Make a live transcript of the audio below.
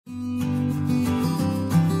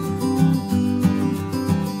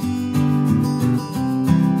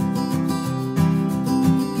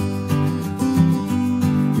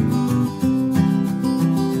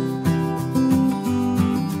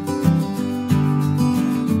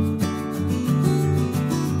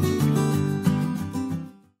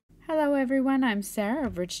everyone, I'm Sarah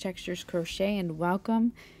of Rich Textures Crochet and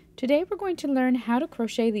welcome. Today we're going to learn how to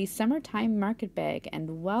crochet the summertime market bag,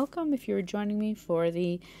 and welcome if you're joining me for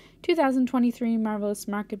the 2023 Marvellous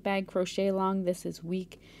Market Bag Crochet Along. This is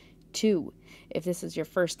week 2. If this is your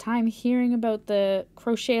first time hearing about the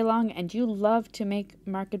crochet along and you love to make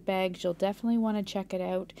market bags, you'll definitely want to check it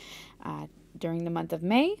out. During the month of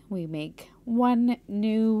May, we make one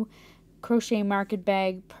new crochet market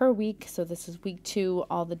bag per week, so this is week 2.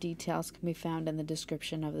 All the details can be found in the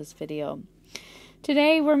description of this video.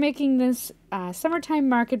 Today we're making this summertime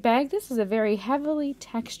market bag. This is a very heavily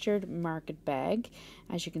textured market bag.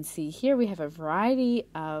 As you can see here, we have a variety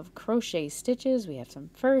of crochet stitches. We have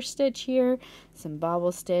some fur stitch here, some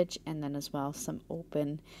bobble stitch, and then as well some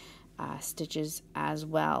open stitches as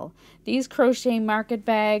well. These crochet market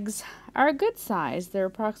bags are a good size. They're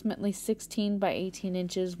approximately 16 by 18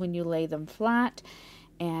 inches when you lay them flat,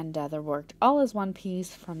 and they're worked all as one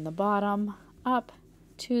piece from the bottom up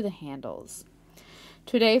to the handles.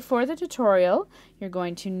 Today for the tutorial, you're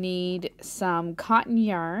going to need some cotton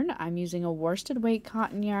yarn. I'm using a worsted weight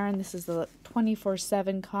cotton yarn. This is the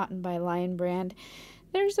 24/7 cotton by Lion Brand.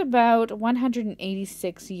 There's about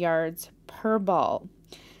 186 yards per ball.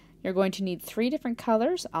 You're going to need 3 different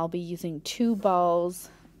colors. I'll be using 2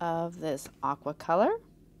 balls of this aqua color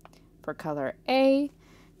for color A,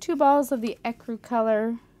 2 balls of the ecru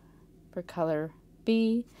color for color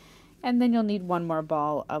B, and then you'll need 1 more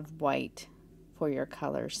ball of white for your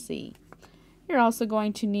color C. You're also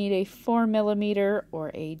going to need a 4mm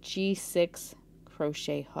or a G6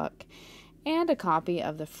 crochet hook and a copy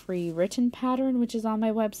of the free written pattern, which is on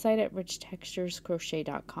my website at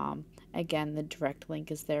richtexturescrochet.com. Again, the direct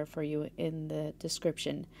link is there for you in the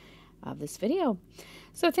description of this video.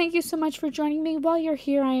 So thank you so much for joining me. While you're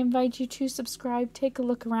here, I invite you to subscribe, take a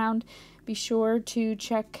look around. Be sure to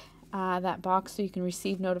check that box so you can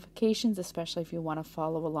receive notifications, especially if you want to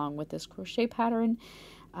follow along with this crochet pattern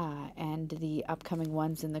and the upcoming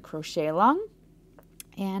ones in the crochet along.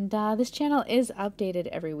 And this channel is updated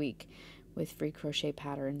every week with free crochet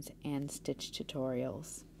patterns and stitch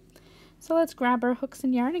tutorials. So let's grab our hooks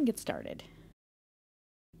and yarn and get started.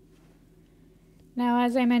 Now,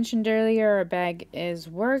 as I mentioned earlier, our bag is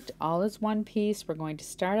worked all as one piece. We're going to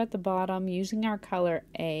start at the bottom using our color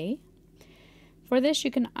A. For this,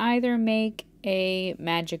 you can either make a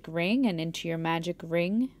magic ring, and into your magic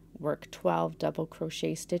ring work 12 double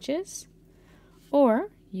crochet stitches,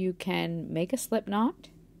 or you can make a slip knot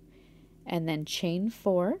and then chain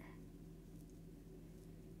 4.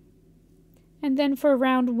 And then for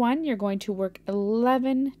round 1, you're going to work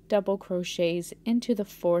 11 double crochets into the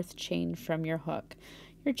 4th chain from your hook.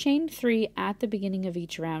 Your chain 3 at the beginning of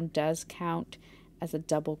each round does count as a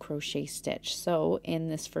double crochet stitch. So in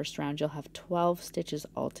this first round, you'll have 12 stitches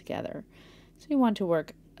altogether. So you want to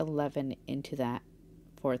work 11 into that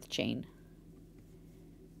 4th chain.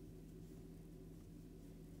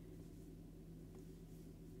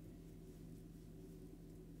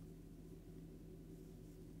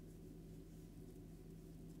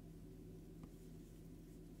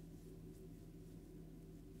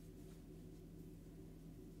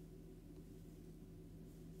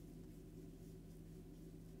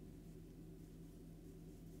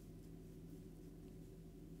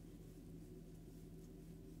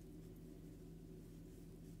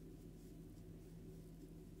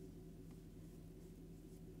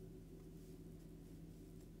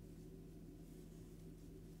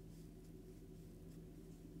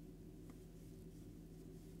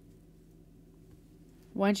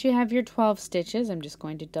 Once you have your 12 stitches, I'm just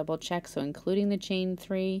going to double check, so including the chain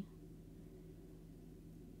 3,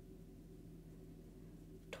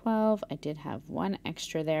 12, I did have 1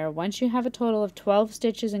 extra there. Once you have a total of 12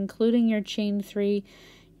 stitches, including your chain 3,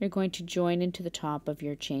 you're going to join into the top of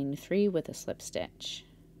your chain 3 with a slip stitch.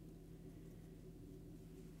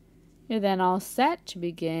 You're then all set to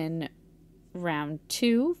begin round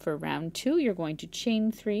 2. For round 2, you're going to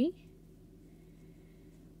chain 3,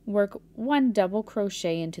 work 1 double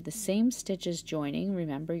crochet into the same stitch as joining.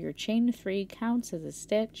 Remember, your chain 3 counts as a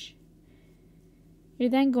stitch. You're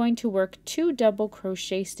then going to work 2 double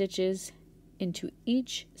crochet stitches into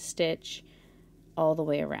each stitch all the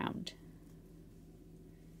way around.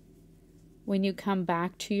 When you come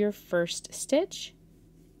back to your first stitch,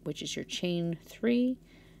 which is your chain 3,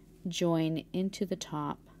 join into the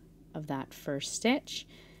top of that first stitch.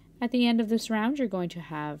 At the end of this round, you're going to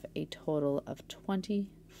have a total of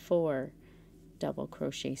 24 double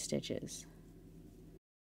crochet stitches.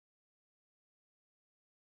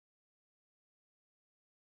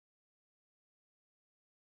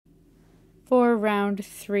 For round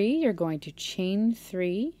 3, you're going to chain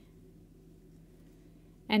 3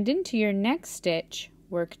 And into your next stitch,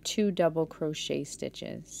 work 2 double crochet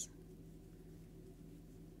stitches.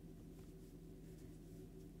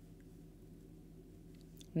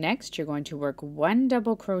 Next, you're going to work 1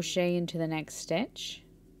 double crochet into the next stitch,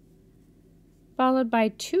 followed by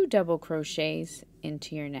 2 double crochets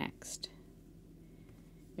into your next.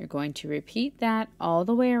 You're going to repeat that all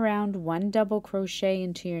the way around, 1 double crochet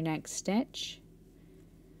into your next stitch,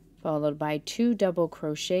 followed by 2 double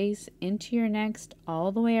crochets into your next,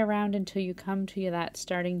 all the way around until you come to that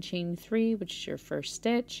starting chain 3, which is your first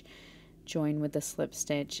stitch. Join with the slip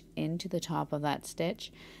stitch into the top of that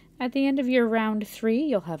stitch. At the end of your round 3,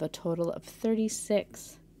 you'll have a total of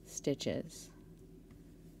 36 stitches.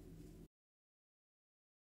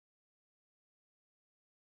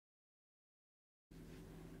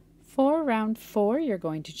 For round 4, you're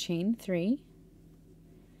going to chain 3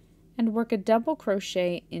 and work a double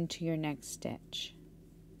crochet into your next stitch.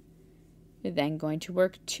 You're then going to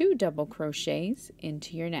work 2 double crochets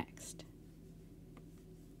into your next.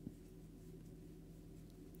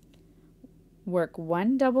 Work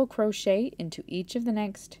 1 double crochet into each of the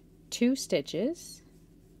next 2 stitches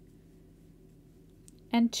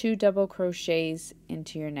and 2 double crochets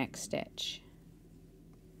into your next stitch.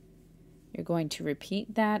 You're going to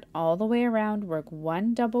repeat that all the way around, work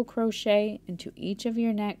 1 double crochet into each of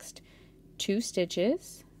your next 2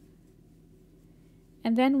 stitches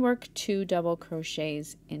and then work 2 double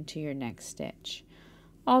crochets into your next stitch.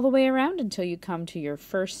 All the way around until you come to your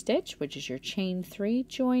first stitch, which is your chain 3.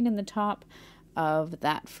 Join in the top of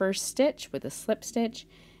that first stitch with a slip stitch,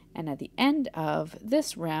 and at the end of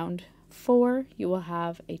this round 4 you will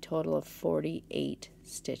have a total of 48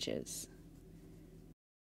 stitches.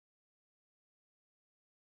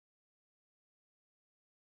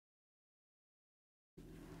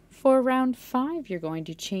 For round 5, you're going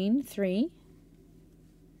to chain 3,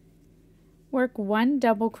 work 1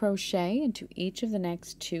 double crochet into each of the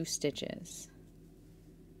next 2 stitches.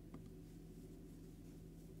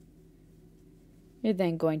 You're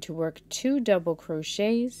then going to work 2 double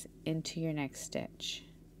crochets into your next stitch.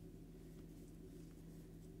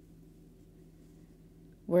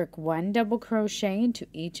 Work 1 double crochet into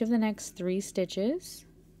each of the next 3 stitches.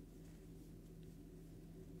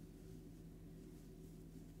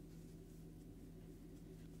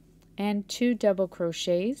 And 2 double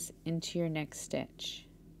crochets into your next stitch.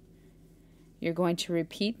 You're going to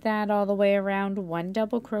repeat that all the way around, 1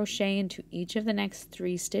 double crochet into each of the next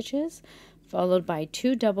 3 stitches, followed by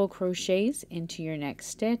 2 double crochets into your next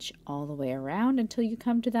stitch all the way around until you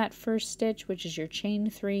come to that first stitch, which is your chain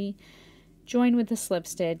 3. Join with the slip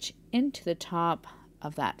stitch into the top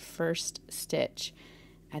of that first stitch.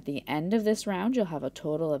 At the end of this round, you'll have a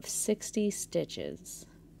total of 60 stitches.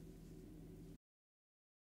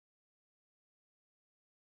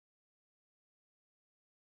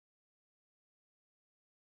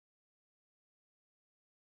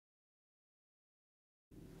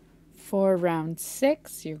 For round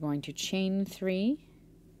 6, you're going to chain 3,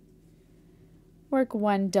 work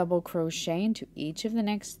 1 double crochet into each of the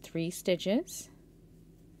next 3 stitches,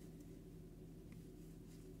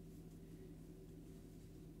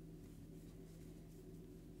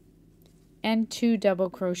 and 2 double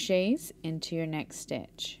crochets into your next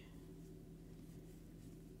stitch.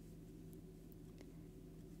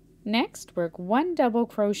 Next, work 1 double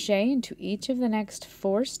crochet into each of the next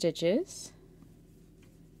 4 stitches,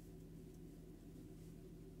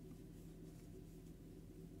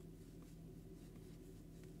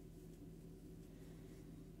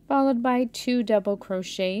 followed by 2 double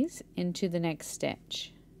crochets into the next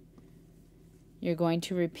stitch. You're going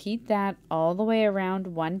to repeat that all the way around,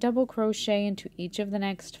 1 double crochet into each of the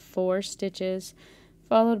next 4 stitches,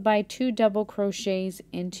 followed by 2 double crochets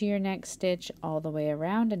into your next stitch all the way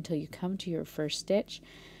around until you come to your first stitch.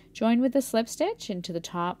 Join with the slip stitch into the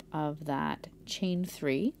top of that chain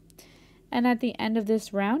 3, and at the end of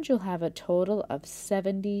this round you'll have a total of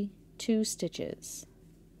 72 stitches.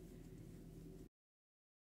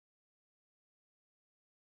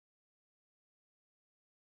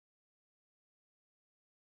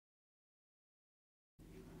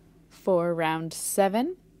 For round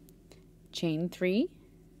 7, chain 3,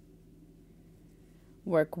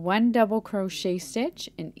 work 1 double crochet stitch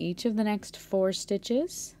in each of the next 4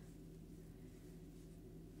 stitches,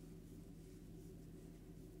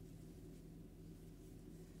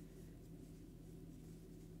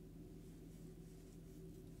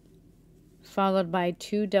 followed by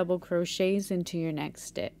 2 double crochets into your next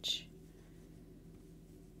stitch.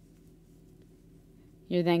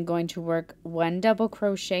 You're then going to work 1 double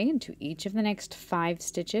crochet into each of the next 5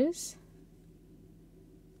 stitches,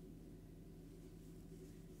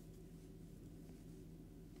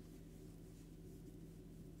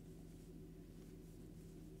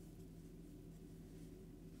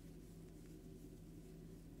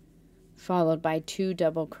 followed by 2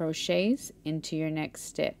 double crochets into your next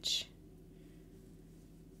stitch.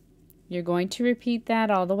 You're going to repeat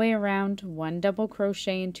that all the way around, 1 double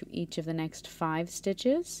crochet into each of the next 5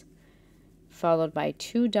 stitches, followed by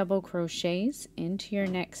 2 double crochets into your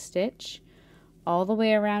next stitch, all the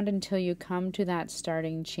way around until you come to that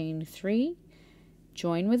starting chain 3,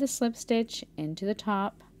 join with a slip stitch into the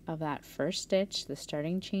top of that first stitch, the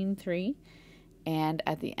starting chain 3, and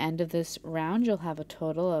at the end of this round you'll have a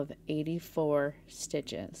total of 84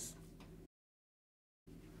 stitches.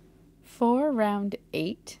 For round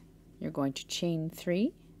 8, you're going to chain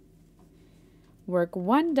 3, work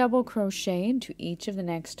 1 double crochet into each of the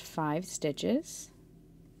next 5 stitches,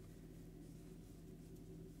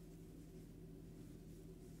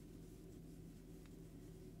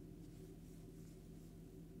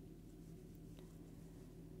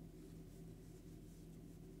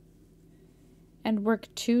 and work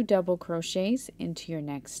 2 double crochets into your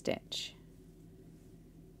next stitch.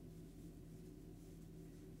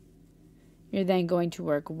 You're then going to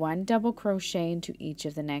work 1 double crochet into each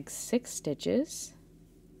of the next 6 stitches,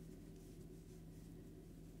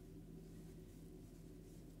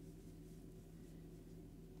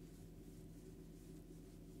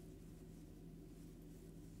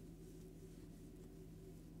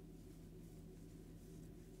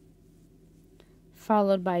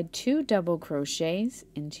 followed by 2 double crochets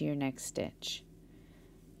into your next stitch.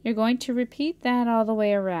 You're going to repeat that all the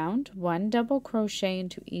way around, 1 double crochet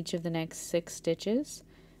into each of the next 6 stitches,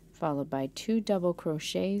 followed by 2 double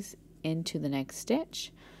crochets into the next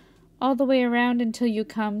stitch, all the way around until you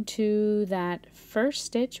come to that first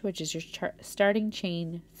stitch, which is your starting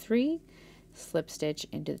chain 3, slip stitch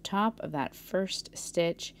into the top of that first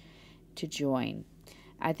stitch to join.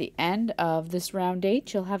 At the end of this round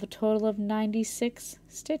 8, you'll have a total of 96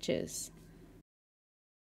 stitches.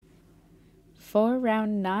 For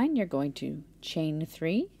round 9, you're going to chain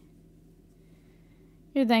 3.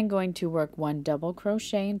 You're then going to work 1 double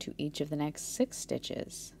crochet into each of the next 6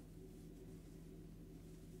 stitches.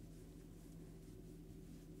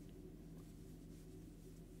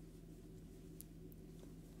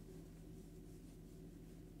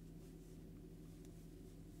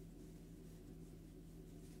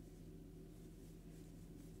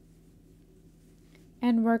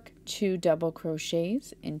 And work 2 double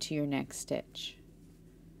crochets into your next stitch.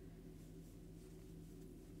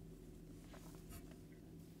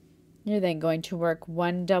 You're then going to work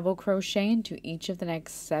 1 double crochet into each of the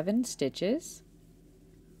next 7 stitches.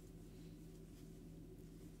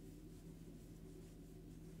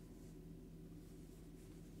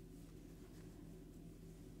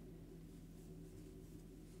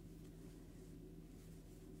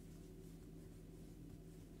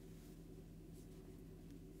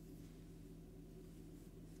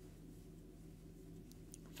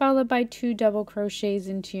 Followed by 2 double crochets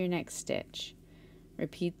into your next stitch.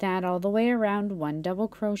 Repeat that all the way around, 1 double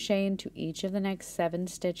crochet into each of the next 7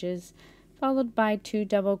 stitches, followed by 2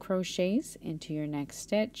 double crochets into your next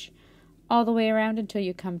stitch, all the way around until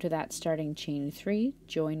you come to that starting chain 3,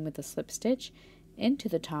 join with a slip stitch into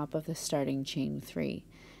the top of the starting chain 3.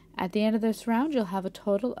 At the end of this round, you'll have a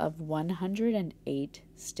total of 108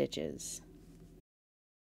 stitches.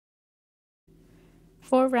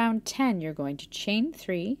 For round 10, you're going to chain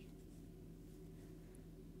 3,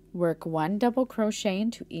 work 1 double crochet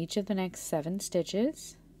into each of the next 7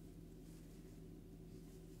 stitches,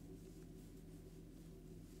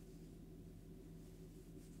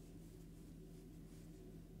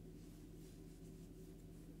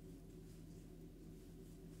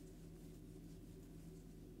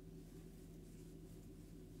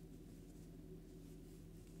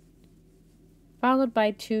 followed by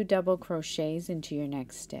 2 double crochets into your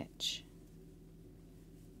next stitch.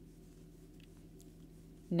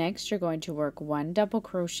 Next, you're going to work 1 double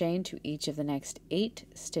crochet into each of the next 8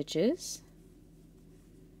 stitches,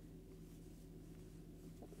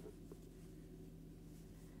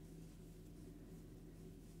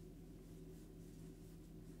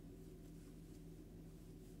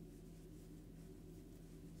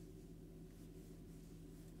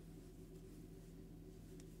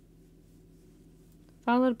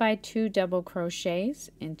 followed by 2 double crochets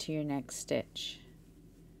into your next stitch.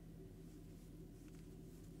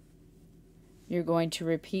 You're going to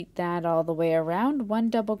repeat that all the way around, 1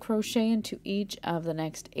 double crochet into each of the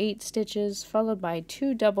next 8 stitches, followed by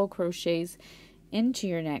 2 double crochets into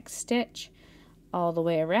your next stitch, all the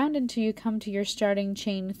way around until you come to your starting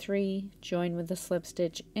chain 3, join with a slip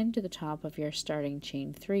stitch into the top of your starting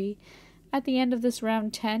chain 3. At the end of this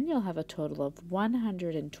round 10, you'll have a total of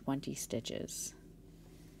 120 stitches.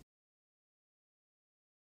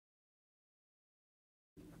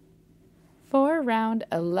 For round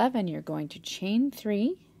 11, you're going to chain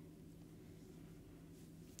 3,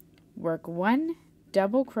 work 1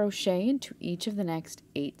 double crochet into each of the next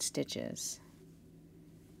 8 stitches.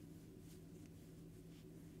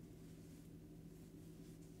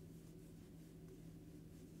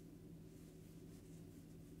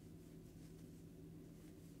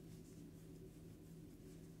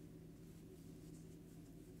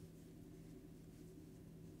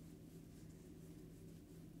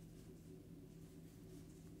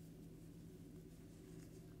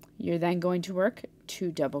 You're then going to work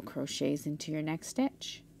 2 double crochets into your next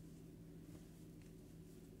stitch.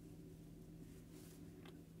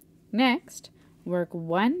 Next, work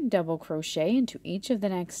 1 double crochet into each of the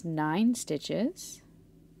next 9 stitches.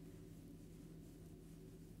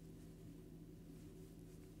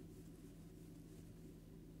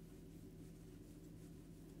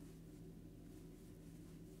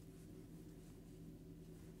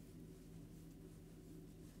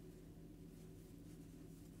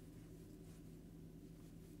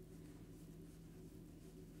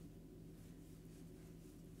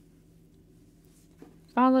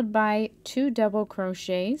 Followed by 2 double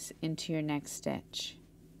crochets into your next stitch.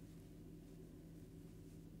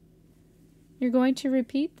 You're going to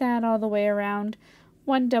repeat that all the way around,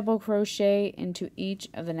 1 double crochet into each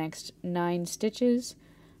of the next 9 stitches,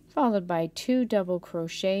 followed by 2 double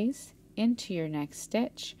crochets into your next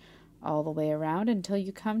stitch, all the way around until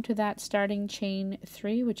you come to that starting chain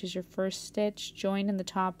 3, which is your first stitch. Join in the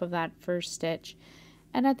top of that first stitch,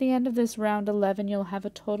 and at the end of this round 11, you'll have a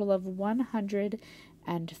total of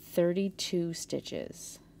 132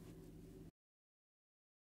 stitches.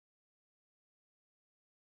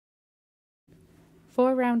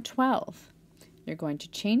 For round 12, you're going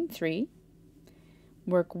to chain 3,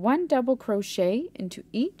 work 1 double crochet into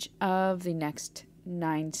each of the next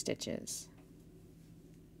 9 stitches.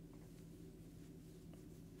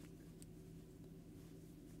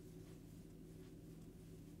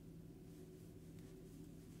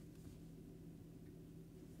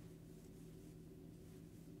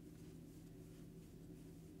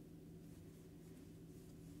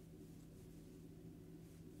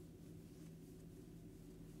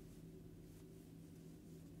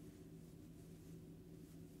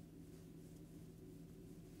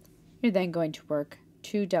 You're then going to work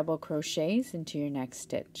 2 double crochets into your next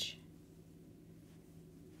stitch.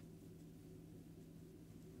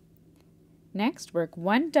 Next, work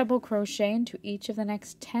 1 double crochet into each of the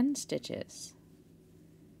next 10 stitches.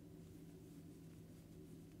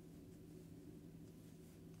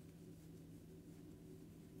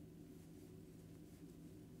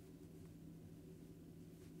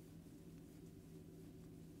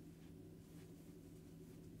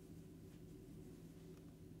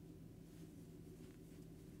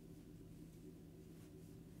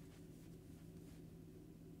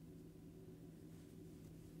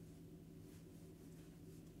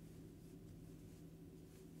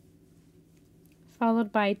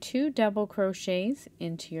 Followed by 2 double crochets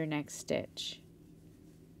into your next stitch.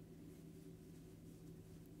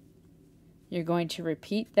 You're going to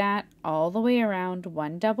repeat that all the way around,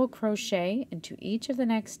 1 double crochet into each of the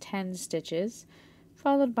next 10 stitches,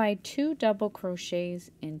 followed by 2 double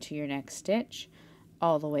crochets into your next stitch,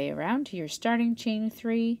 all the way around to your starting chain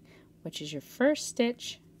 3, which is your first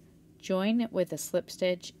stitch. Join it with a slip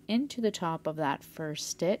stitch into the top of that first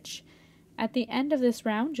stitch. At the end of this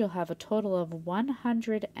round, you'll have a total of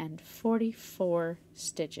 144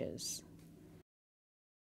 stitches.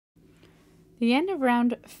 The end of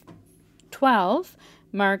round 12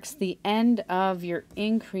 marks the end of your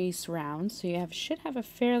increase round, so you should have a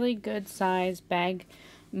fairly good size bag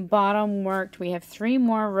bottom worked. We have 3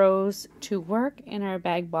 more rows to work in our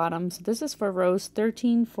bag bottom, so this is for rows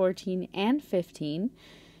 13, 14, and 15.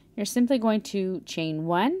 You're simply going to chain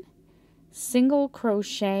 1, single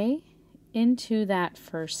crochet into that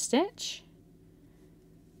first stitch,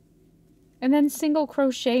 and then single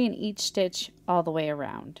crochet in each stitch all the way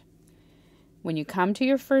around. When you come to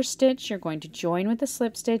your first stitch, you're going to join with a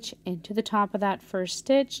slip stitch into the top of that first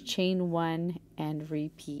stitch, chain 1, and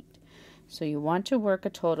repeat. So you want to work a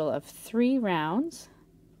total of 3 rounds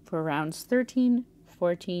for rounds 13,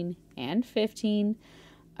 14, and 15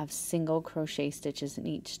 of single crochet stitches in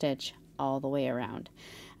each stitch all the way around.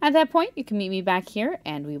 At that point, you can meet me back here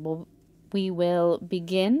and we will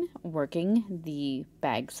begin working the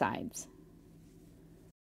bag sides.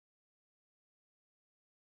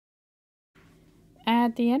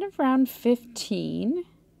 At the end of round 15,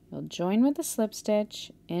 you'll join with a slip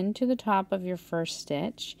stitch into the top of your first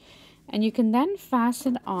stitch, and you can then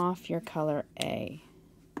fasten off your color A.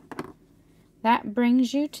 That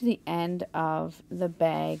brings you to the end of the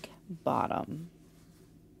bag bottom.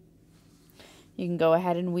 You can go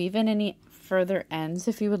ahead and weave in any further ends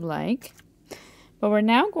if you would like. But we're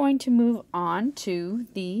now going to move on to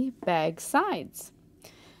the bag sides.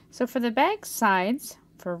 So for the bag sides,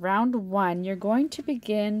 for round 1, you're going to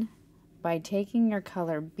begin by taking your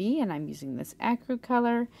color B, and I'm using this Ecru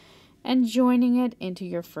color, and joining it into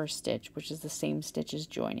your first stitch, which is the same stitch as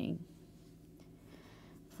joining.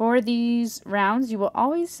 For these rounds, you will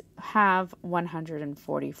always have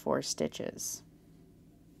 144 stitches.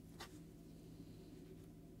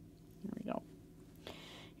 There we go.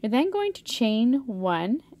 You're then going to chain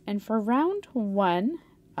 1, and for round 1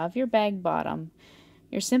 of your bag bottom,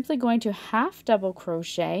 you're simply going to half double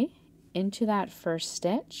crochet into that first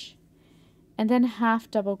stitch, and then half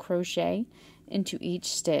double crochet into each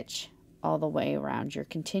stitch all the way around. You're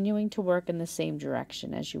continuing to work in the same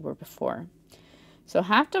direction as you were before. So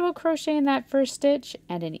half double crochet in that first stitch,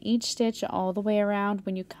 and in each stitch all the way around.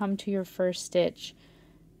 When you come to your first stitch,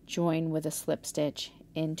 join with a slip stitch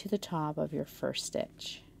into the top of your first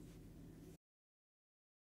stitch.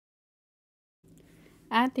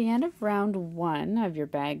 At the end of round 1 of your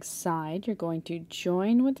bag side, you're going to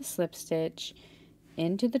join with a slip stitch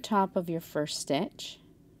into the top of your first stitch.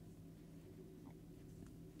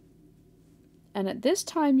 And at this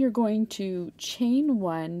time, you're going to chain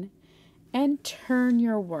 1 and turn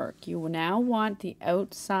your work. You now want the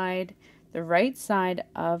outside, the right side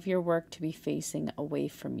of your work to be facing away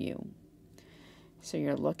from you. So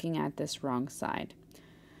you're looking at this wrong side.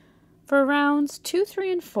 For rounds 2,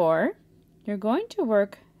 3, and 4, you're going to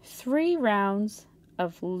work 3 rounds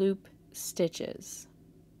of loop stitches.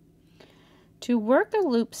 To work a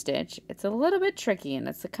loop stitch, it's a little bit tricky, and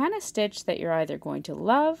it's the kind of stitch that you're either going to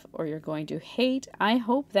love or you're going to hate. I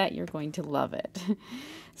hope that you're going to love it.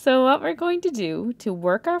 So what we're going to do to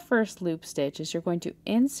work our first loop stitch is you're going to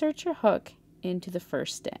insert your hook into the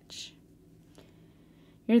first stitch.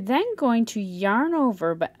 You're then going to yarn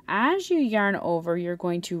over, but as you yarn over, you're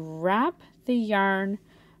going to wrap the yarn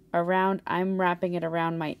around, I'm wrapping it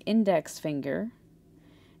around my index finger,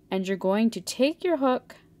 and you're going to take your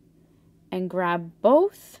hook and grab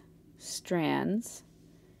both strands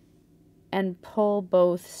and pull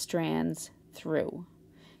both strands through,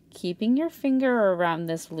 keeping your finger around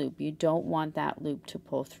this loop. You don't want that loop to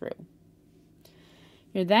pull through.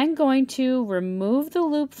 You're then going to remove the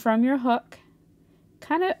loop from your hook.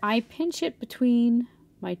 I pinch it between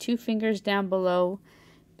my 2 fingers down below,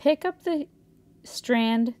 pick up the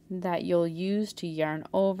strand that you'll use to yarn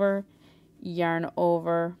over,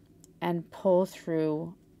 and pull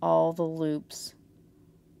through all the loops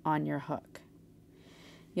on your hook.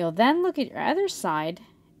 You'll then look at your other side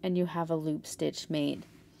and you have a loop stitch made.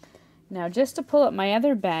 Now, just to pull up my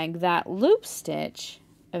other bag, that loop stitch,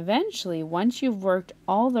 eventually, once you've worked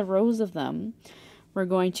all the rows of them, we're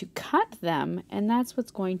going to cut them, and that's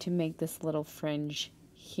what's going to make this little fringe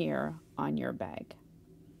here on your bag.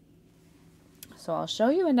 So I'll show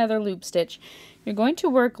you another loop stitch. You're going to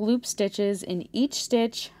work loop stitches in each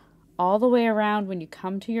stitch all the way around. When you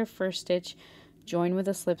come to your first stitch, join with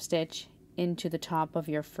a slip stitch into the top of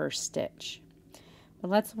your first stitch. But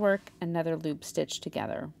let's work another loop stitch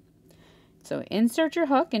together. So insert your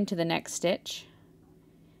hook into the next stitch,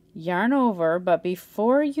 yarn over, but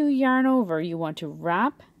before you yarn over, you want to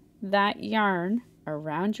wrap that yarn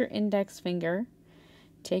around your index finger,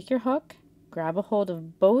 take your hook, grab a hold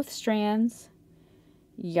of both strands,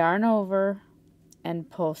 yarn over, and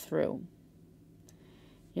pull through.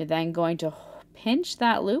 You're then going to pinch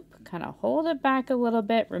that loop, kind of hold it back a little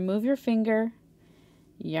bit, remove your finger,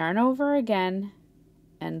 yarn over again,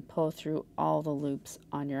 and pull through all the loops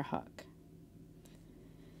on your hook.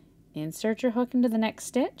 Insert your hook into the next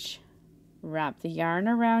stitch, wrap the yarn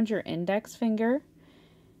around your index finger,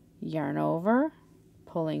 yarn over,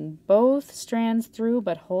 pulling both strands through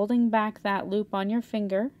but holding back that loop on your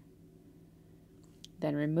finger.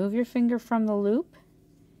 Then remove your finger from the loop,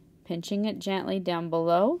 pinching it gently down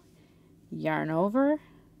below, yarn over,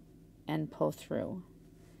 and pull through.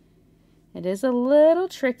 It is a little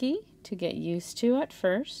tricky to get used to at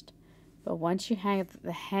first, but once you have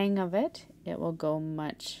the hang of it, it will go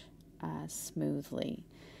much smoothly.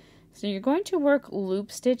 So you're going to work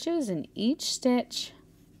loop stitches in each stitch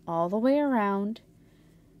all the way around.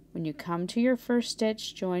 When you come to your first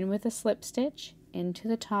stitch, join with a slip stitch into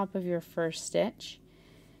the top of your first stitch,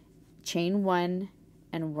 chain 1,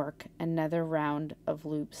 and work another round of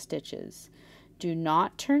loop stitches. Do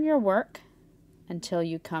not turn your work until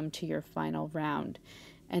you come to your final round,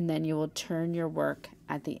 and then you will turn your work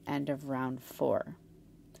at the end of round 4.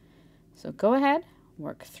 So go ahead,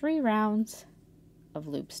 work 3 rounds of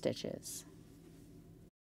loop stitches.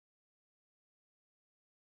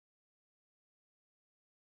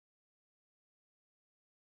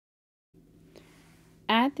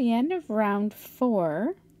 At the end of round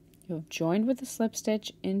 4, you have joined with a slip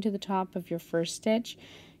stitch into the top of your first stitch.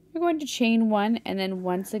 You're going to chain 1 and then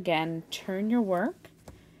once again turn your work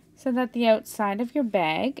so that the outside of your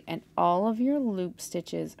bag and all of your loop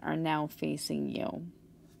stitches are now facing you.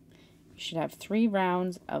 You should have 3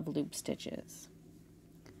 rounds of loop stitches.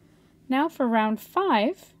 Now for round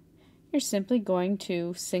 5, you're simply going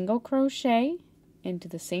to single crochet into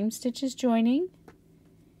the same stitches joining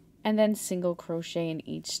and then single crochet in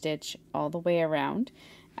each stitch all the way around.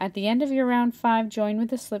 At the end of your round 5, join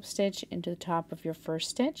with a slip stitch into the top of your first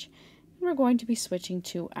stitch, and we're going to be switching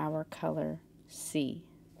to our color C.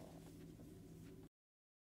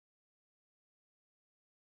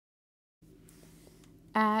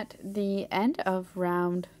 At the end of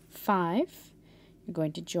round 5, you're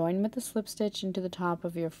going to join with a slip stitch into the top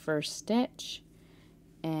of your first stitch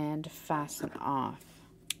and fasten off.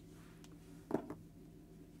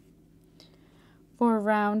 For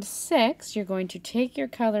round 6, you're going to take your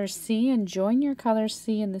color C and join your color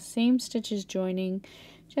C in the same stitches joining,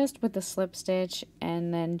 just with the slip stitch,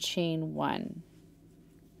 and then chain 1.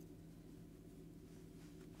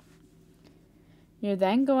 You're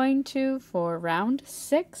then going to, for round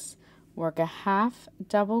 6, work a half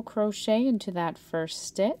double crochet into that first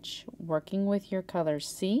stitch, working with your color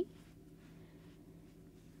C,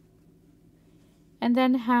 and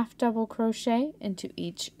then half double crochet into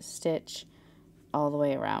each stitch all the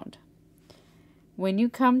way around. When you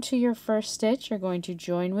come to your first stitch, you're going to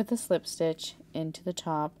join with a slip stitch into the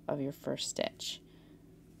top of your first stitch.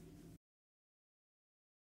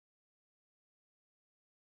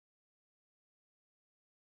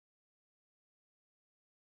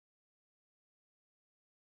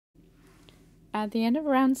 At the end of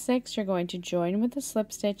round 6, you're going to join with a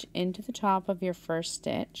slip stitch into the top of your first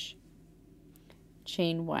stitch,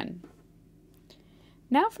 chain 1.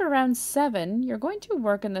 Now for round 7, you're going to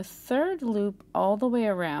work in the third loop all the way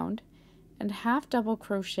around and half double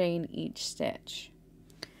crochet in each stitch.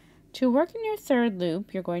 To work in your third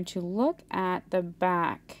loop, you're going to look at the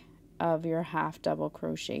back of your half double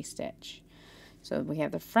crochet stitch. So we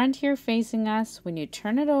have the front here facing us. When you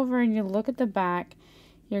turn it over and you look at the back,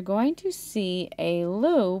 you're going to see a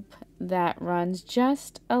loop that runs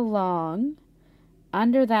just along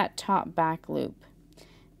under that top back loop.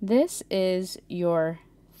 This is your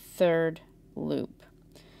third loop.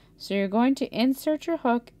 So you're going to insert your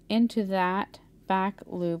hook into that back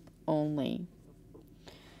loop only.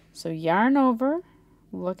 So yarn over,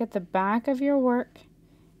 look at the back of your work,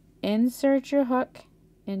 insert your hook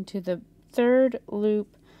into the third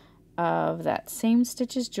loop of that same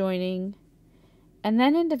stitches joining, and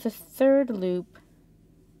then into the third loop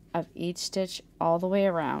of each stitch all the way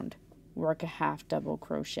around. Work a half double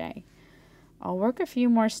crochet. I'll work a few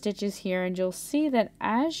more stitches here and you'll see that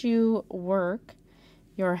as you work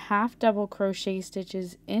your half double crochet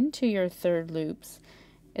stitches into your third loops,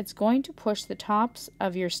 it's going to push the tops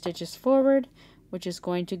of your stitches forward, which is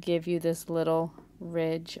going to give you this little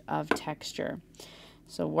ridge of texture.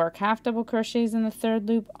 So work half double crochets in the third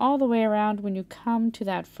loop all the way around. When you come to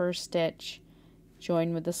that first stitch,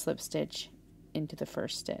 join with the slip stitch into the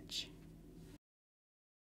first stitch.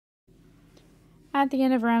 At the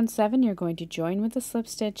end of round 7, you're going to join with the slip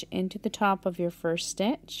stitch into the top of your first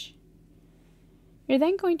stitch. You're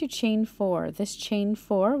then going to chain 4. This chain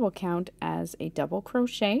 4 will count as a double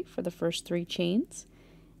crochet for the first 3 chains,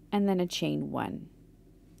 and then a chain 1.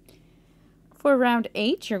 For round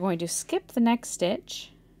 8, you're going to skip the next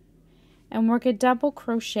stitch and work a double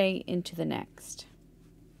crochet into the next.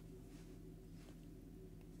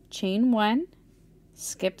 Chain 1,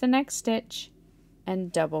 skip the next stitch,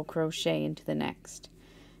 and double crochet into the next.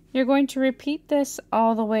 You're going to repeat this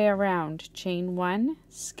all the way around. Chain 1,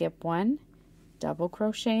 skip 1, double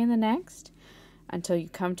crochet in the next until you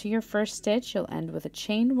come to your first stitch. You'll end with a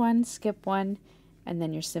chain 1, skip 1, and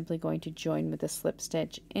then you're simply going to join with a slip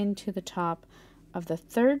stitch into the top of the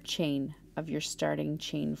third chain of your starting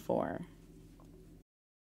chain 4.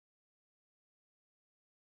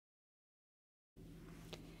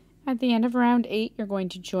 At the end of round 8, you're going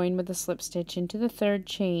to join with a slip stitch into the third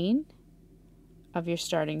chain of your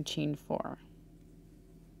starting chain 4.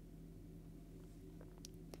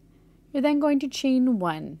 You're then going to chain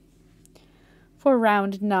 1. For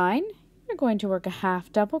round 9, you're going to work a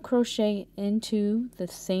half double crochet into the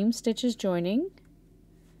same stitches joining,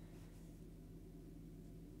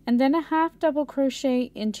 and then a half double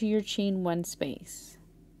crochet into your chain 1 space.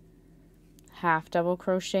 Half double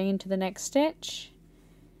crochet into the next stitch,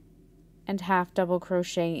 and half double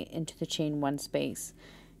crochet into the chain 1 space.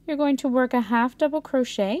 You're going to work a half double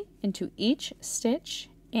crochet into each stitch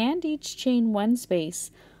and each chain 1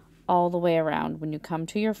 space all the way around. When you come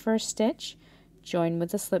to your first stitch, join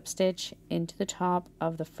with a slip stitch into the top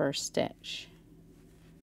of the first stitch.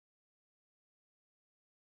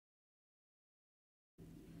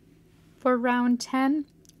 For round 10,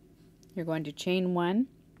 you're going to chain 1,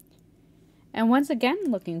 and once again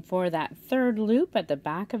looking for that third loop at the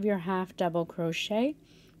back of your half double crochet,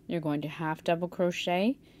 you're going to half double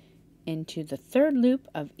crochet into the third loop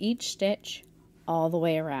of each stitch all the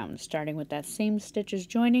way around, starting with that same stitch as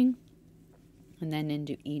joining and then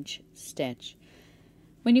into each stitch.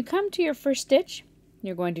 When you come to your first stitch,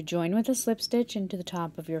 you're going to join with a slip stitch into the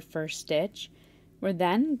top of your first stitch. We're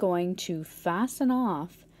then going to fasten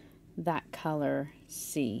off that color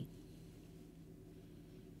C.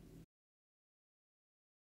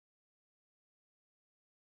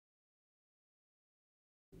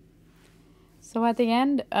 So at the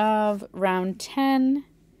end of round 10,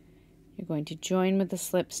 you're going to join with a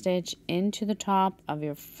slip stitch into the top of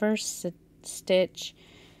your first stitch.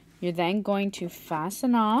 You're then going to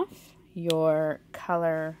fasten off your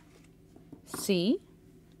color C.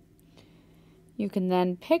 You can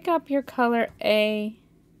then pick up your color A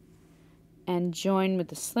and join with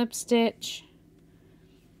the slip stitch,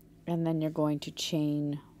 and then you're going to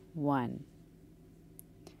chain 1.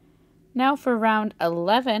 Now for round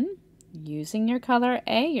 11, using your color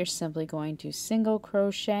A, you're simply going to single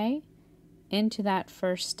crochet into that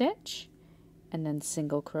first stitch and then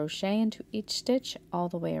single crochet into each stitch all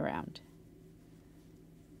the way around.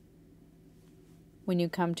 When you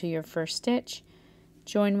come to your first stitch,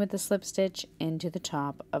 join with the slip stitch into the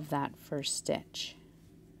top of that first stitch.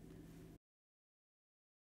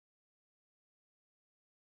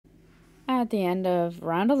 At the end of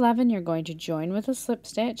round 11, you're going to join with a slip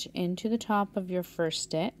stitch into the top of your first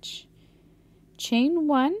stitch, chain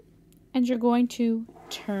 1, and you're going to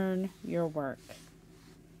turn your work.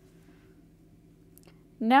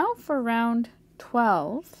 Now for round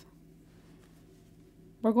 12,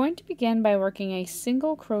 we're going to begin by working a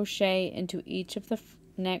single crochet into each of the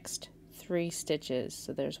next 3 stitches.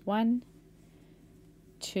 So there's 1,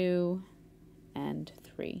 2, and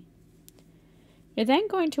 3. You're then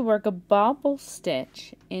going to work a bobble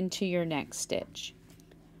stitch into your next stitch.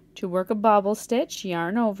 To work a bobble stitch,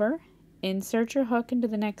 yarn over, insert your hook into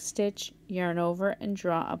the next stitch, yarn over and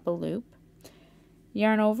draw up a loop.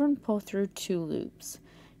 Yarn over and pull through 2 loops.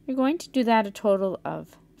 You're going to do that a total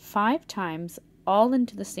of 5 times, all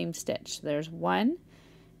into the same stitch. So there's 1,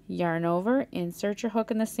 yarn over, insert your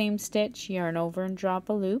hook in the same stitch, yarn over and drop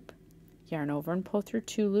a loop, yarn over and pull through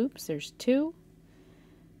 2 loops. There's 2,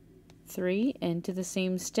 3 into the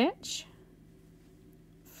same stitch,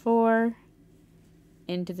 4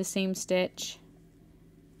 into the same stitch,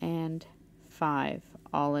 and 5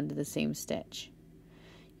 all into the same stitch.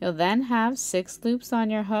 You'll then have 6 loops on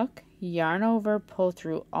your hook, yarn over, pull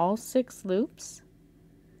through all 6 loops.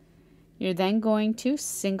 You're then going to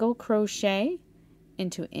single crochet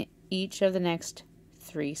into each of the next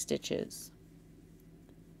 3 stitches.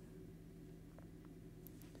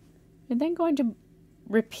 You're then going to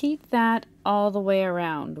repeat that all the way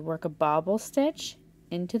around. Work a bobble stitch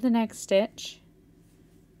into the next stitch,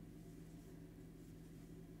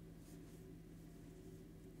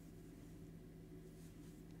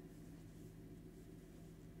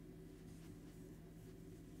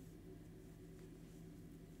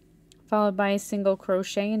 followed by a single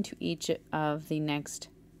crochet into each of the next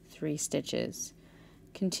 3 stitches.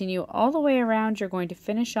 Continue all the way around. You're going to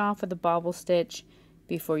finish off with a bobble stitch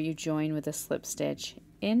before you join with a slip stitch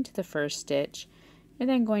into the first stitch. You're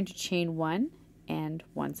then going to chain 1 and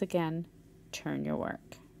once again turn your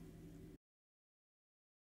work.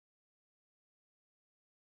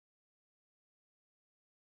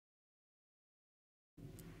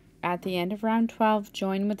 At the end of round 12,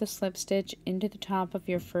 join with a slip stitch into the top of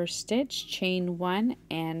your first stitch, chain 1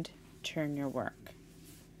 and turn your work.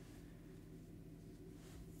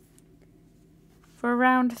 For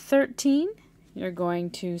round 13, you're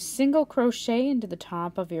going to single crochet into the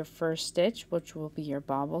top of your first stitch, which will be your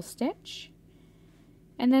bobble stitch,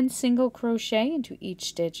 and then single crochet into each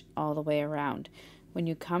stitch all the way around. When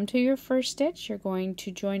you come to your first stitch, you're going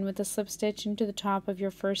to join with a slip stitch into the top of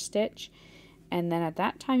your first stitch, and then at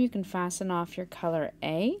that time you can fasten off your color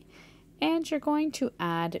A, and you're going to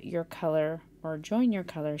add your color or join your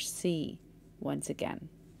color C once again.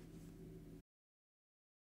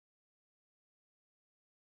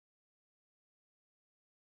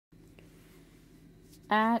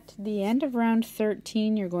 At the end of round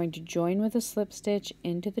 13, you're going to join with a slip stitch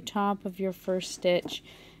into the top of your first stitch,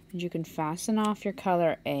 and you can fasten off your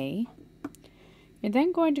color A. You're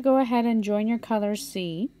then going to go ahead and join your color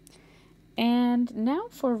C. And now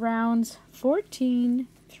for rounds 14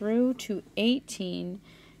 through to 18,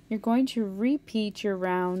 you're going to repeat your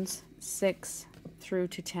rounds 6 through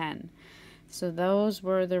to 10. So those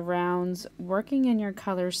were the rounds. Working in your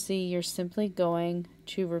color C, you're simply going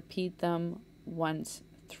to repeat them once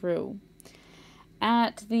through.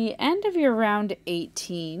 At the end of your round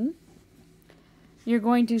 18, you're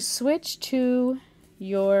going to switch to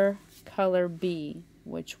your color B,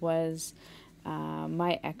 which was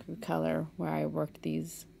my Ecru color where I worked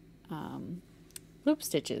these loop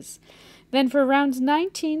stitches. Then for rounds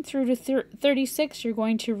 19 through to 36, you're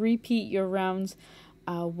going to repeat your rounds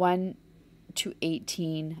 1 to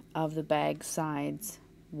 18 of the bag sides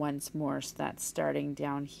once more. So that's starting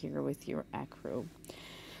down here with your Ecru.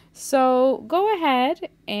 So go ahead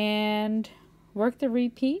and work the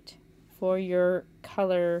repeat for your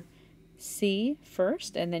color C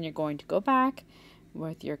first, and then you're going to go back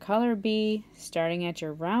with your color B, starting at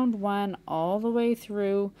your round 1 all the way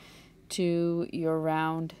through to your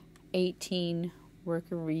round 18, work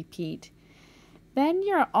a repeat. Then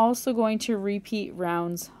you're also going to repeat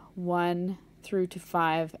rounds 1 through to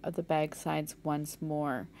 5 of the bag sides once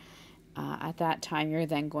more. At that time, you're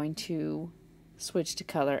then going to switch to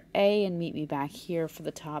color A and meet me back here for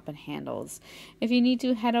the top and handles. If you need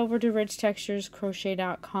to, head over to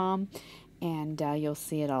richtexturescrochet.com and you'll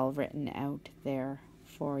see it all written out there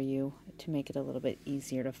for you to make it a little bit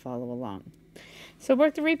easier to follow along. So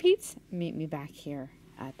work the repeats, meet me back here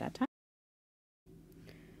at that time.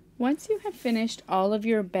 Once you have finished all of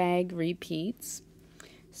your bag repeats,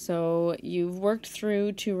 so you've worked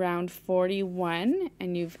through to round 41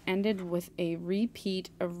 and you've ended with a repeat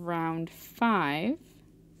of round 5.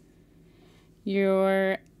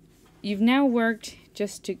 You've now worked,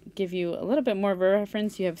 just to give you a little bit more of a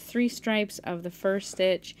reference, you have 3 stripes of the first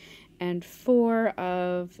stitch and 4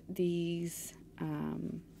 of these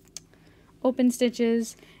open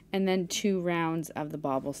stitches, and then 2 rounds of the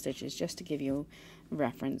bobble stitches, just to give you a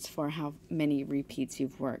reference for how many repeats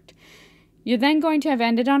you've worked. You're then going to have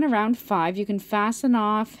ended on around 5. You can fasten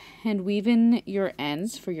off and weave in your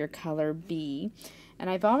ends for your color B. And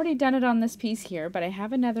I've already done it on this piece here, but I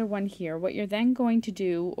have another one here. What you're then going to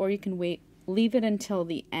do, or you can leave it until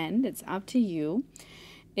the end, it's up to you,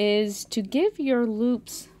 is to give your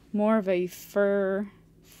loops more of a fur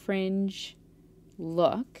fringe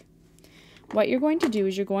look. What you're going to do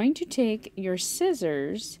is you're going to take your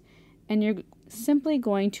scissors and you're simply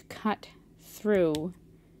going to cut through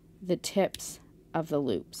the tips of the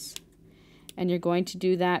loops, and you're going to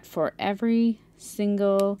do that for every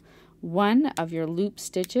single one of your loop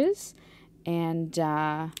stitches and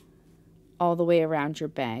all the way around your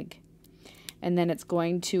bag. And then it's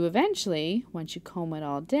going to eventually, once you comb it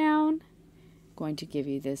all down, going to give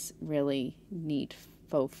you this really neat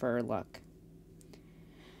faux fur look.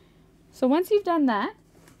 So once you've done that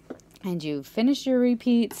and you've finished your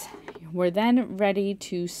repeats, we're then ready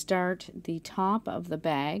to start the top of the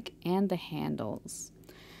bag and the handles.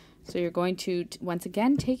 So you're going to, once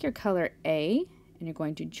again, take your color A and you're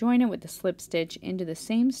going to join it with the slip stitch into the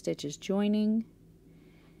same stitch as joining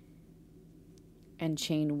and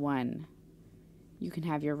chain 1. You can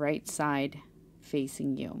have your right side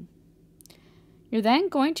facing you. You're then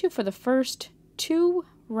going to, for the first 2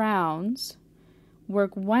 rounds,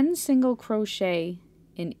 work 1 single crochet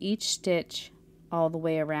in each stitch all the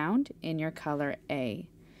way around in your color A.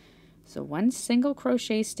 So 1 single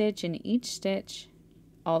crochet stitch in each stitch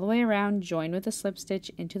all the way around, join with a slip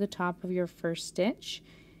stitch into the top of your first stitch,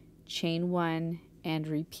 chain 1 and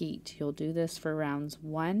repeat. You'll do this for rounds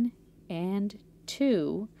 1 and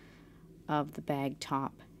 2 of the bag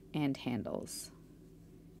top and handles.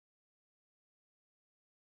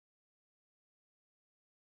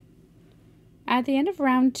 At the end of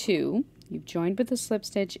round 2, you've joined with a slip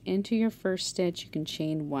stitch into your first stitch. You can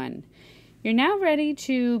chain 1. You're now ready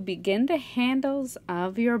to begin the handles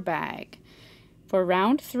of your bag. For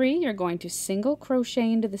round 3, you're going to single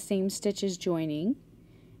crochet into the same stitch as joining,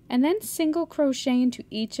 and then single crochet into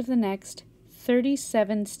each of the next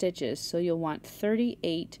 37 stitches. So you'll want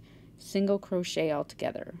 38 single crochet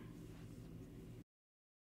altogether.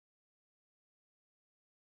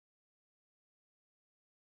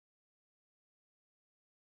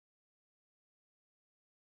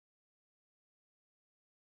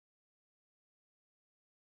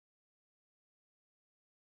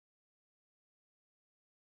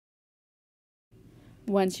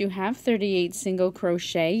 Once you have 38 single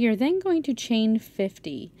crochet, you're then going to chain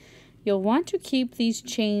 50. You'll want to keep these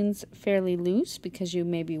chains fairly loose because you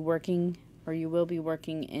may be working, or you will be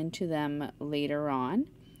working into them later on.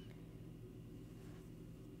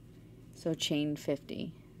 So chain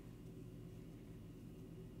 50.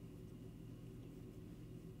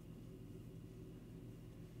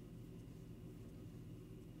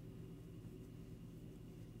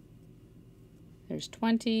 There's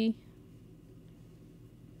 20.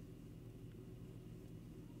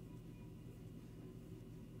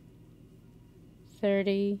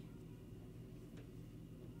 30.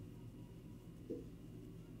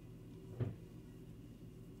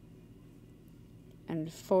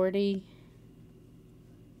 And 40.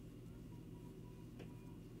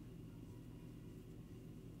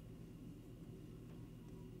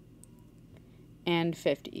 And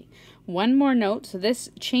 50. One more note, so this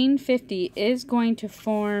chain 50 is going to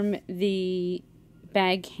form the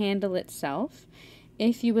bag handle itself.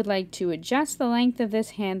 If you would like to adjust the length of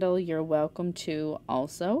this handle, you're welcome to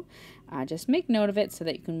also. Just make note of it so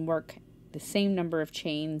that you can work the same number of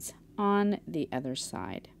chains on the other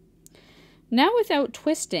side. Now without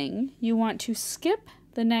twisting, you want to skip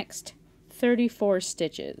the next 34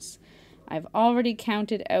 stitches. I've already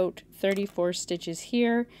counted out 34 stitches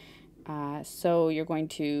here. So you're going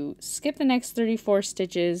to skip the next 34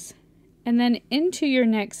 stitches, and then into your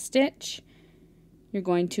next stitch you're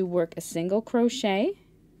going to work a single crochet.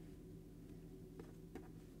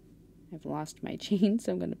 I've lost my chain,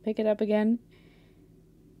 so I'm going to pick it up again.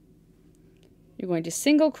 You're going to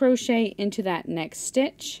single crochet into that next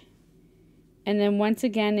stitch, and then once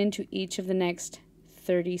again into each of the next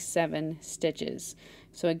 37 stitches.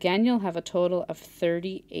 So again, you'll have a total of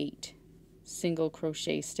 38 single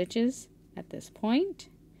crochet stitches at this point.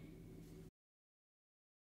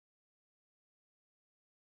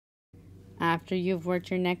 After you've worked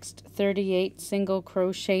your next 38 single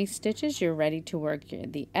crochet stitches, you're ready to work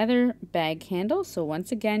the other bag handle. So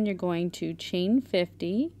once again, you're going to chain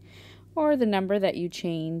 50, or the number that you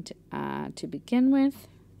chained to begin with.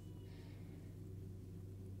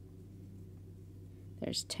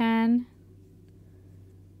 There's 10.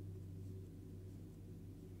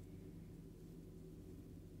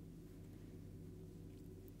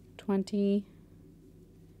 20,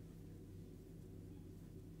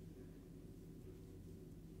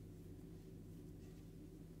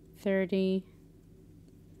 30,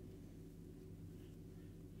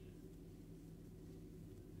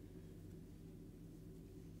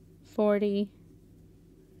 40,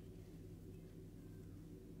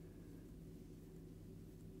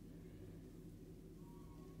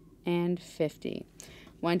 and 50.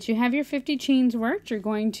 Once you have your 50 chains worked, you're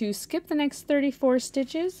going to skip the next 34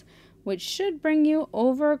 stitches, which should bring you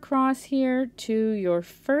over across here to your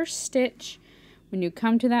first stitch. When you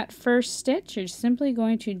come to that first stitch, you're simply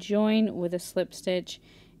going to join with a slip stitch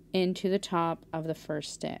into the top of the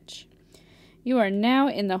first stitch. You are now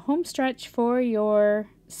in the home stretch for your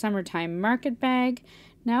summertime market bag.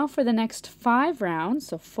 Now for the next 5 rounds,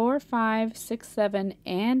 so 4, 5, 6, 7,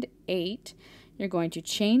 and 8, you're going to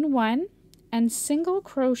chain 1 and single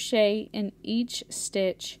crochet in each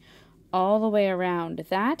stitch all the way around.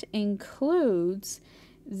 That includes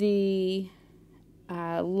the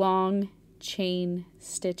long chain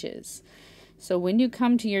stitches. So when you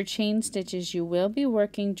come to your chain stitches, you will be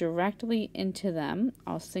working directly into them.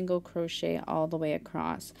 I'll single crochet all the way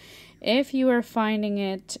across. If you are finding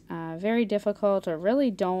it very difficult or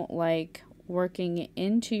really don't like working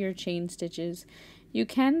into your chain stitches, you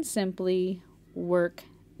can simply work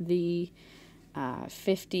the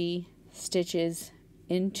 50 stitches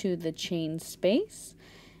into the chain space.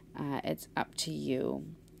 It's up to you.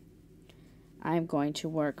 I'm going to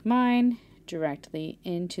work mine directly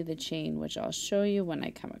into the chain, which I'll show you when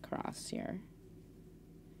I come across here.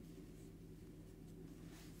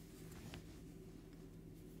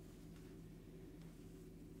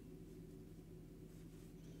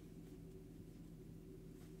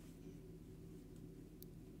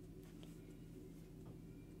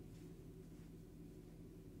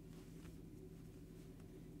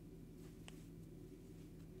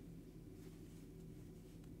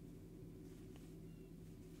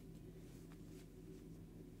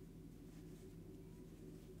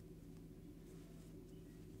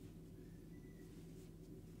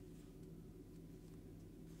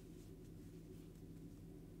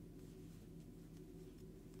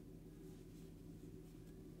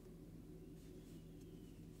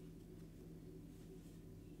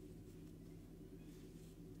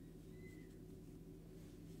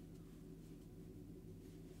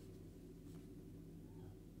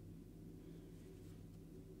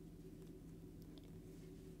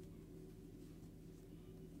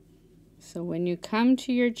 So when you come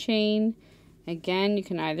to your chain, again, you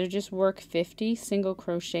can either just work 50 single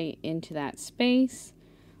crochet into that space,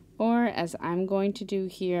 or as I'm going to do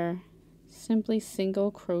here, simply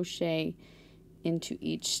single crochet into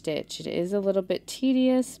each stitch. It is a little bit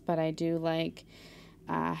tedious, but I do like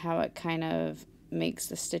how it kind of makes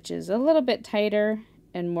the stitches a little bit tighter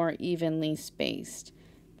and more evenly spaced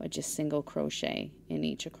but just single crochet in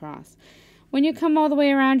each across. When you come all the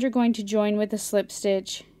way around, you're going to join with a slip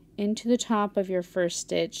stitch into the top of your first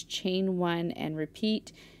stitch, chain 1, and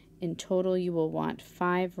repeat. In total, you will want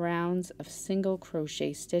 5 rounds of single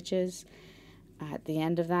crochet stitches. At the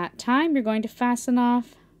end of that time, you're going to fasten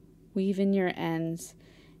off, weave in your ends,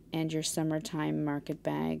 and your summertime market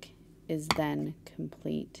bag is then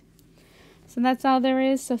complete. So that's all there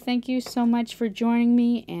is. So thank you so much for joining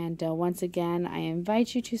me. And once again, I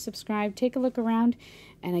invite you to subscribe, take a look around,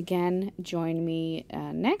 and again, join me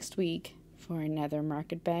next week for another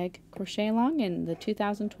market bag crochet along in the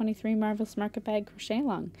 2023 Marvellous Market Bag Crochet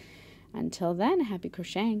Along. Until then, happy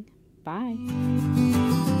crocheting. Bye.